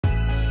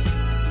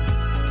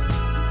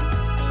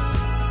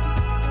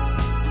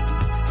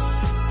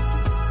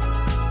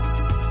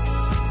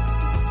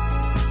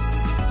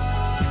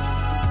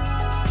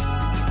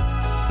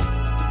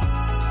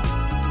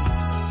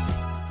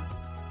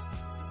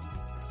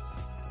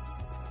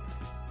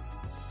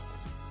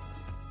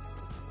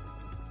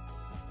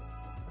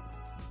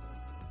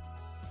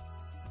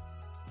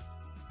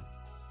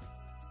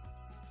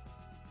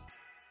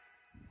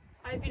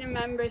I've been a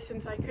member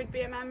since I could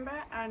be a member,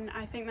 and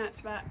I think that's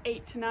about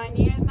 8 to 9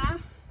 years now.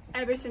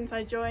 Ever since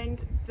I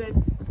joined, the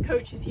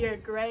coaches here are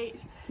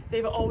great.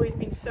 They've always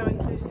been so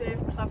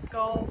inclusive, club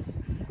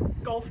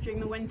golf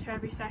during the winter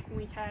every second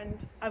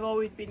weekend. I've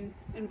always been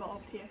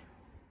involved here.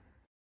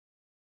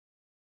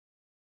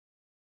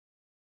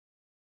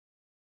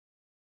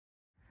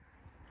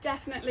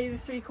 Definitely the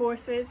 3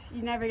 courses.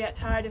 You never get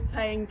tired of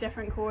playing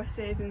different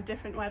courses in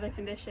different weather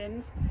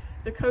conditions.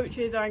 The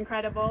coaches are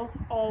incredible,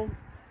 all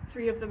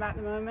 3 of them at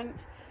the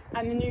moment,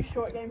 and the new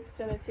short game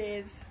facility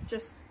is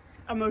just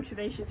a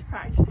motivation to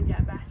practice and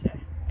get better.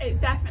 It's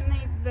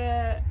definitely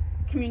the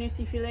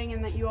community feeling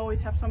and that you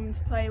always have someone to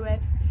play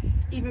with.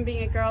 Even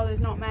being a girl, there's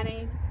not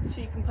many,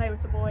 so you can play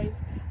with the boys.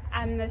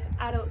 And the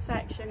adult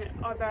section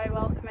are very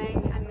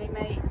welcoming and they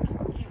make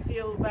you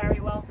feel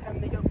very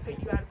welcome. They don't put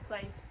you out of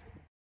place.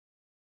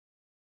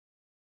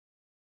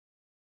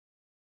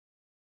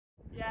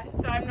 Yes,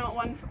 so I'm not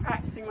one for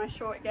practicing my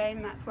short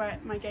game. That's where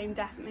my game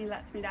definitely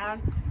lets me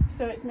down.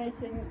 So it's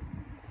making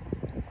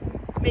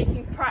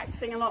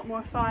practicing a lot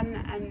more fun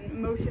and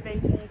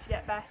motivating you to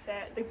get better.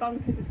 The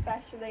bunkers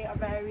especially are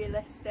very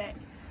realistic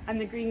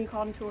and the green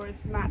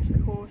contours match the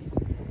course,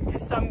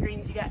 because some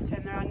greens you get to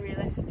and they're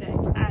unrealistic,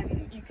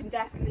 and you can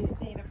definitely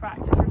see the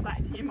practice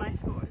reflecting in my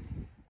scores.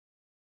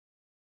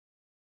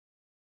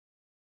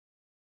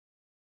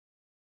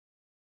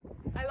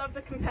 I love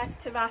the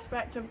competitive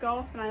aspect of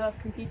golf and I love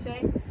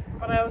competing,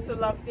 but I also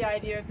love the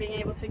idea of being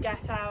able to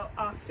get out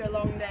after a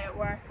long day at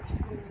work or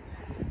school,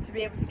 to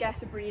be able to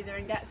get a breather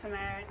and get some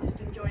air and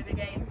just enjoy the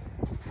game.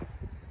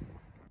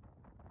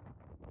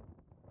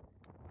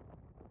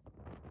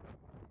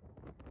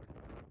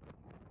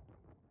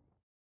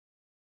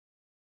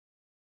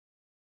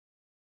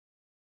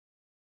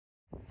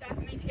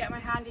 Definitely to get my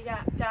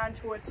handicap down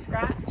towards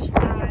scratch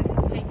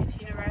and take it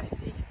to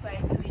university to play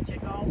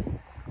collegiate golf,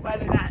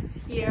 whether that's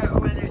here or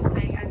whether it's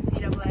playing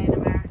NCAA in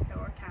America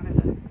or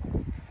Canada.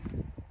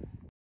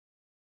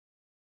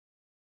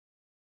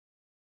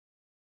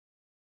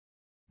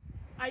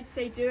 I'd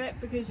say do it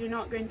because you're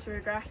not going to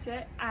regret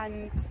it,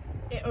 and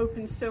it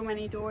opens so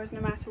many doors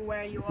no matter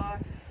where you are.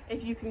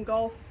 If you can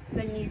golf,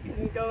 then you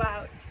can go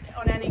out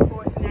on any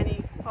course in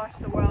any part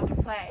of the world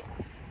and play,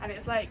 and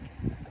it's like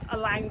a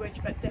language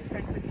but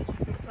different because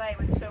you can play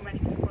with so many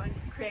people and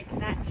create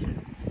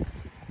connections.